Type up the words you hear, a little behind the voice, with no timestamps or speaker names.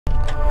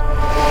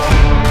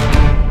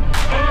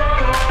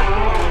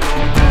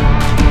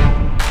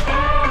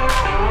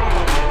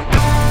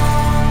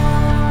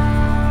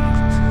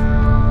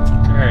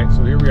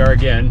are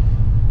again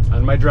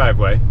on my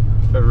driveway.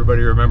 If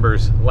everybody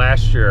remembers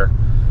last year,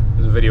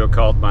 there's a video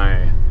called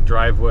My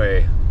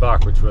Driveway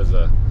Buck, which was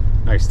a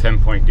nice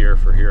 10-point deer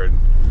for here in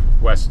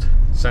west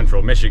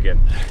central Michigan.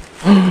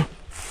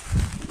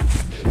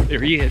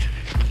 There he is.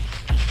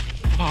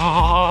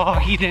 Oh,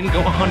 he didn't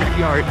go 100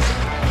 yards.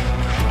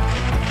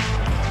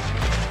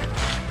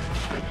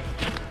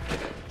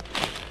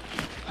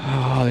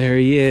 Oh, there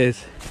he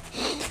is.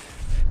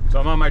 So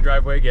I'm on my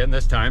driveway again,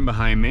 this time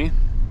behind me.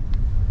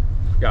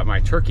 Got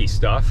my turkey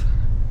stuff,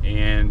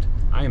 and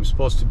I am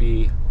supposed to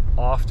be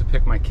off to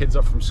pick my kids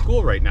up from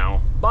school right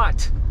now,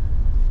 but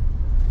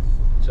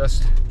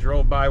just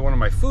drove by one of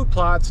my food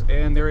plots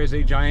and there is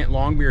a giant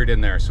longbeard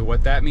in there. So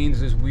what that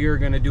means is we are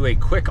going to do a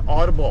quick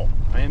audible.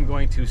 I am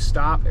going to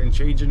stop and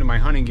change into my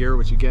hunting gear,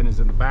 which again is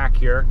in the back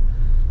here.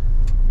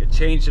 Get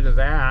changed into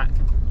that,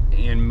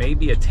 and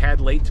maybe a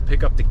tad late to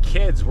pick up the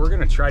kids. We're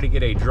going to try to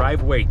get a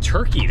driveway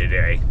turkey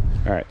today.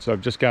 All right, so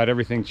I've just got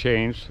everything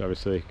changed.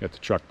 Obviously got the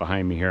truck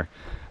behind me here.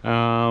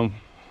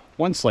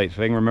 One slight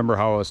thing, remember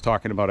how I was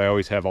talking about I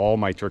always have all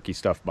my turkey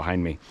stuff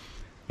behind me.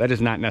 That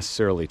is not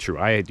necessarily true.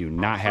 I do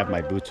not have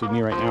my boots with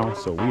me right now,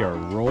 so we are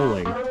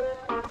rolling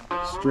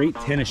straight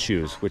tennis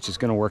shoes, which is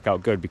going to work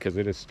out good because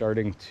it is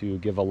starting to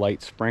give a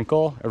light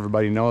sprinkle.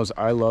 Everybody knows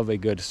I love a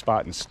good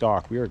spot and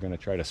stalk. We are going to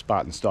try to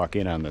spot and stalk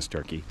in on this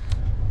turkey.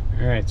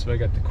 All right, so I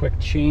got the quick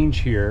change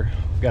here.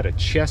 I've got a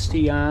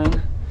chesty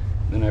on,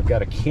 then I've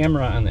got a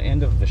camera on the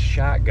end of the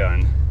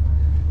shotgun.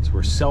 So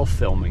we're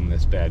self-filming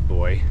this bad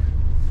boy.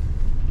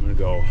 I'm going to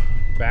go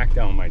back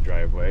down my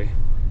driveway.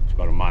 It's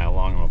about a mile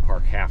long. I'm gonna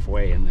park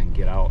halfway and then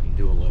get out and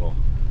do a little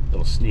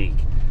sneak.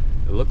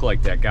 It looked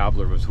like that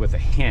gobbler was with a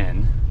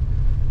hen,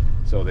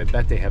 so they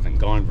bet they haven't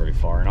gone very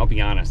far. And I'll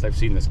be honest, I've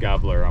seen this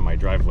gobbler on my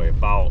driveway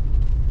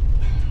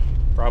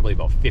probably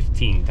about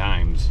 15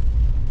 times.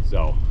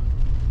 So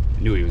I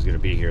knew he was gonna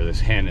be here. This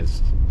hen has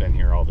been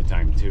here all the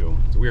time too.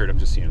 It's weird, I'm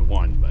just seeing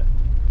one,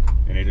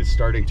 and it is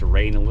starting to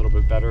rain a little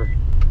bit better,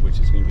 which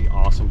is gonna be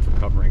awesome for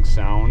covering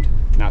sound.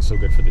 Not so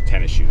good for the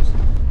tennis shoes.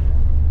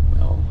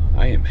 Well,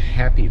 I am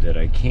happy that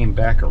I came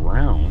back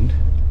around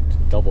to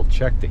double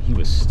check that he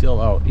was still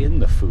out in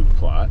the food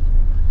plot,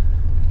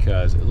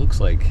 because it looks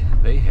like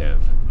they have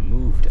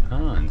moved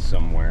on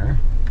somewhere,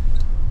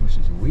 which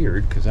is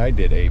weird because I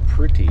did a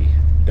pretty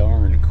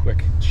darn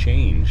quick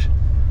change.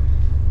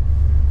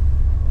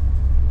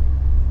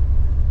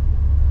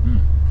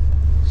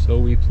 So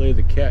we play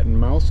the cat and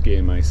mouse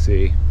game, I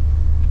see.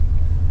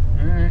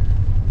 All right.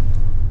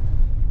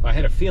 I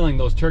had a feeling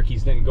those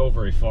turkeys didn't go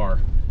very far.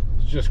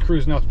 Just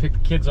cruising out to pick the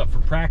kids up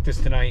from practice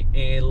tonight,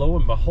 and lo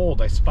and behold,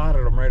 I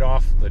spotted them right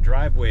off the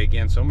driveway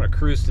again. So I'm going to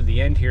cruise to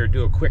the end here,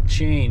 do a quick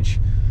change,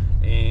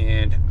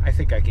 and I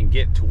think I can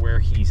get to where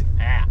he's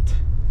at.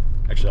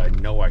 Actually, I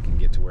know I can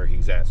get to where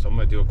he's at, so I'm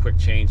going to do a quick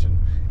change, and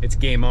it's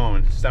game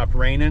on. Stop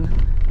raining.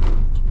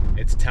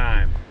 It's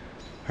time.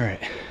 All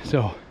right,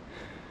 so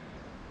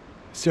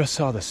just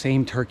saw the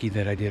same turkey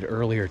that I did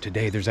earlier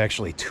today. There's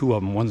actually two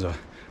of them. One's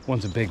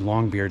a big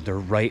longbeard. They're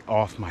right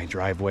off my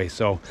driveway,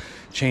 so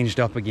changed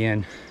up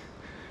again.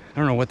 I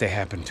don't know what they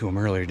happened to them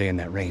earlier today in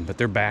that rain, but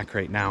they're back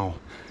right now.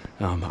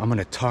 I'm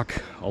gonna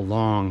tuck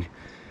along.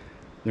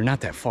 They're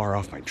not that far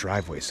off my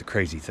driveway. It's the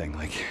crazy thing,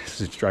 like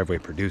this driveway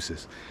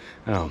produces.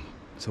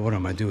 So what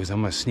I'm gonna do is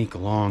I'm gonna sneak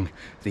along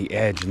the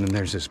edge, and then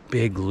there's this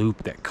big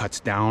loop that cuts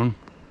down,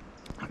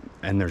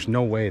 and there's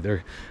no way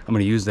I'm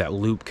gonna use that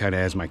loop kind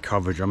of as my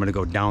coverage. I'm gonna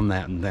go down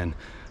that, and then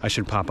I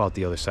should pop out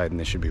the other side, and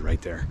they should be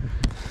right there.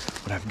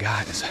 What I've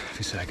got is,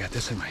 obviously I got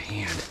this in my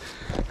hand.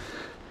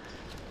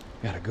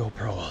 Got a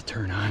GoPro I'll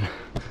turn on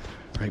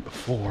right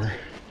before,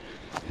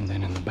 and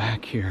then in the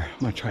back here, I'm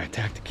gonna try a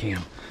Tacticam.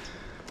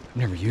 I've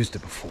never used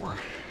it before,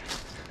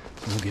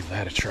 so we'll give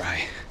that a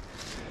try.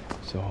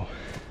 So,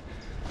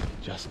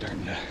 just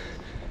starting to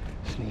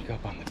sneak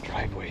up on the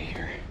driveway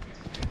here.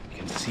 You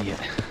can see it.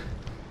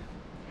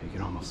 You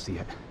can almost see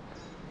it.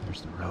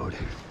 There's the road.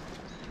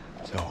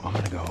 So I'm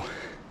gonna go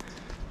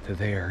to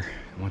there,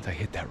 and once I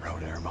hit that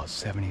road, they're about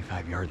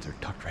 75 yards. They're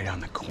tucked right on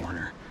the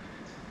corner,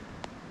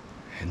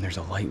 and there's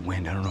a light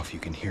wind. I don't know if you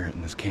can hear it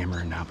in this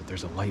camera or not, but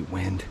there's a light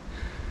wind,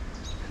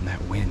 and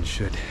that wind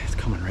it's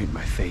coming right in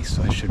my face,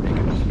 so I should make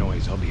enough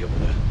noise. I'll be able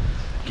to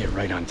get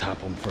right on top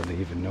of them before they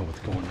even know what's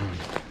going on.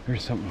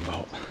 There's something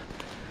about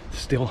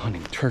still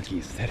hunting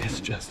turkeys that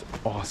is just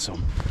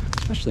awesome,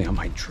 especially on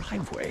my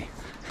driveway.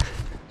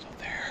 So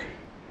there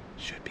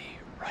should be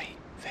right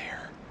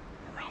there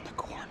around the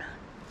corner.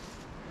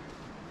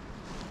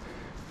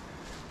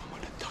 I'm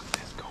gonna tuck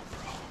this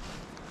GoPro,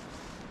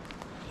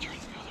 turn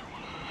the other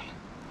one on,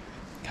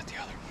 got the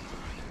other one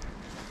on.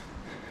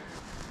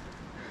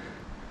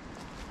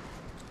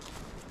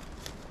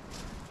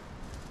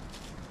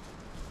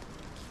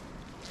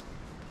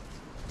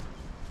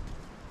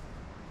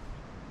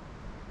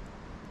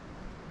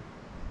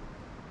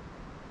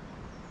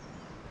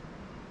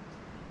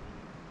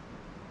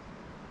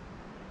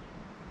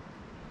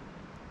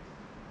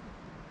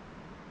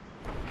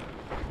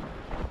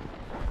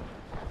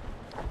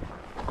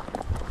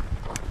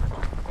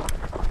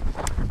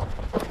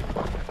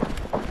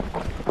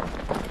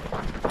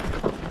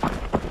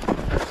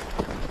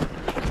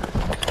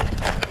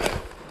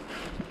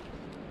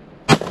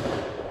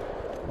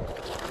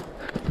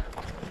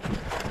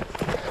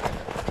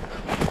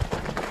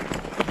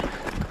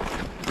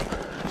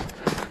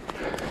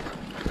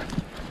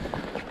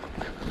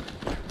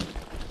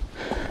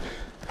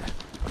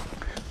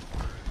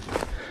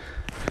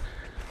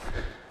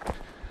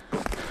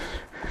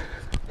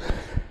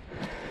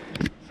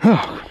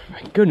 Oh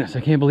my goodness,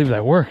 I can't believe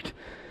that worked.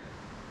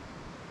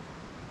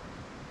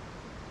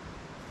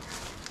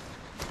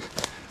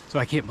 So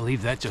I can't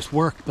believe that just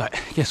worked, but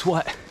guess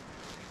what?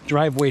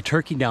 Driveway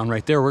turkey down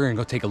right there. We're gonna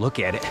go take a look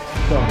at it.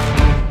 So,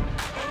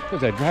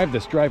 because I drive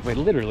this driveway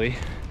literally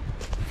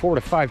 4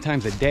 to 5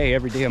 times a day,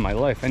 every day of my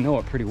life, I know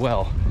it pretty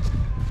well.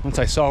 Once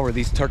I saw where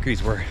these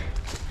turkeys were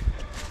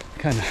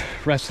kind of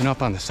resting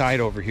up on the side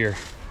over here,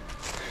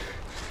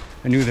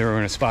 I knew they were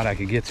in a spot I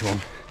could get to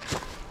them.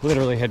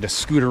 Literally had to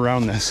scoot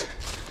around this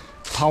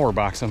power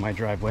box on my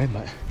driveway,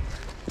 but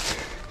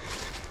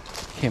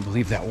can't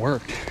believe that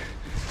worked.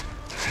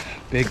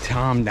 Big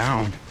Tom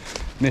down.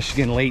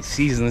 Michigan late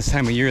season, this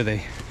time of year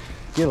they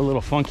get a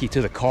little funky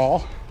to the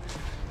call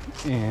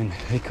and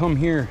they come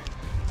here.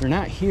 They're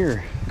not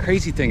here.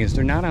 Crazy thing is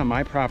they're not on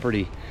my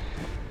property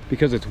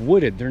because it's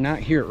wooded. They're not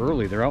here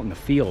early. They're out in the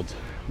fields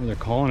where they're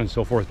calling and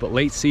so forth. But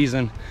late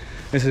season,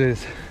 this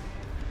is,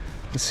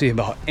 let's see,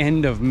 about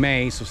end of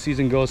May. So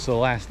season goes to the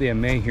last day of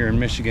May here in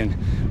Michigan.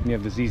 We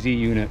have the ZZ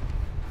unit.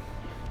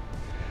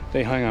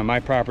 They hung on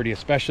my property,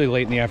 especially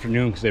late in the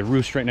afternoon because they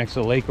roost right next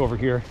to the lake over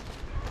here.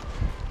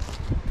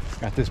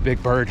 Got this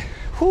big bird.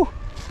 Whew.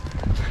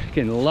 I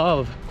can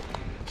love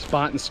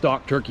spot and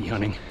stalk turkey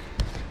hunting.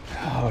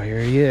 Oh, here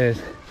he is.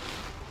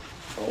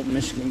 Old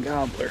Michigan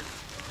Gobbler.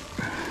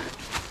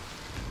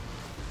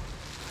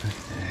 Look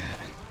at that.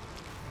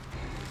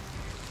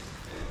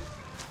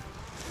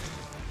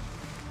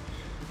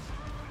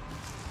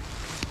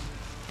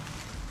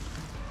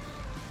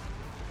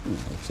 Oh,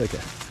 looks like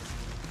a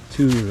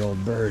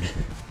 2-year-old bird.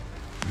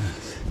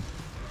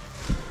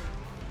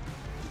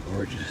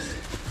 Gorgeous.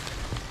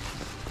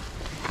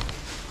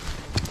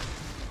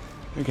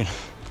 We can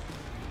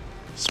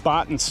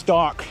spot and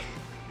stalk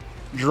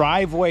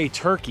driveway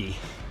turkey.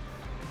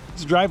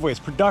 This driveway is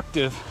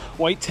productive.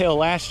 Whitetail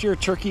last year,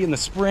 turkey in the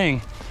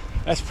spring.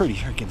 That's pretty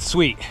freaking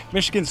sweet.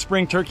 Michigan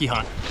spring turkey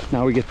hunt.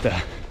 Now we get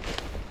the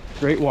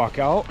great walk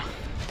out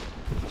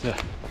to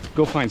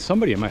go find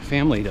somebody in my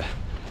family to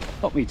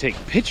help me take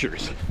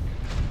pictures.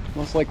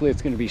 Most likely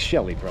it's going to be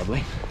Shelly,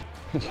 probably.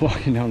 Just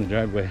walking down the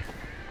driveway.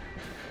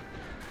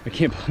 I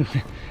can't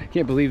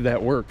believe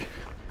that worked.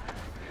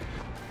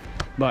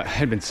 But I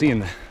had been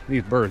seeing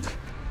these birds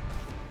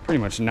pretty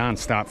much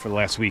non-stop for the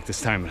last week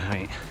this time of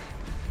night.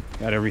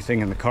 Got everything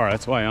in the car.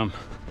 That's why I'm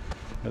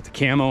got the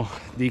camo,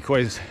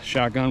 decoys,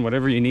 shotgun,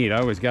 whatever you need. I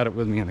always got it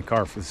with me in the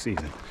car for the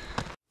season.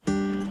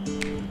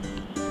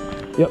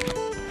 Yep.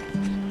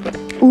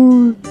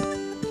 Ooh.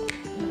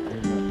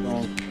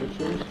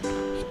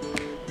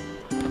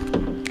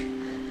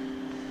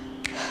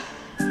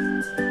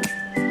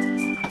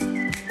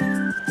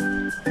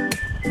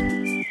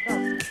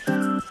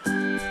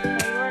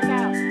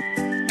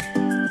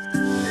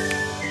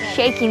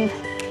 Shaking.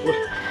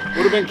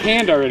 Would have been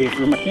canned already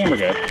for my camera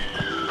guy.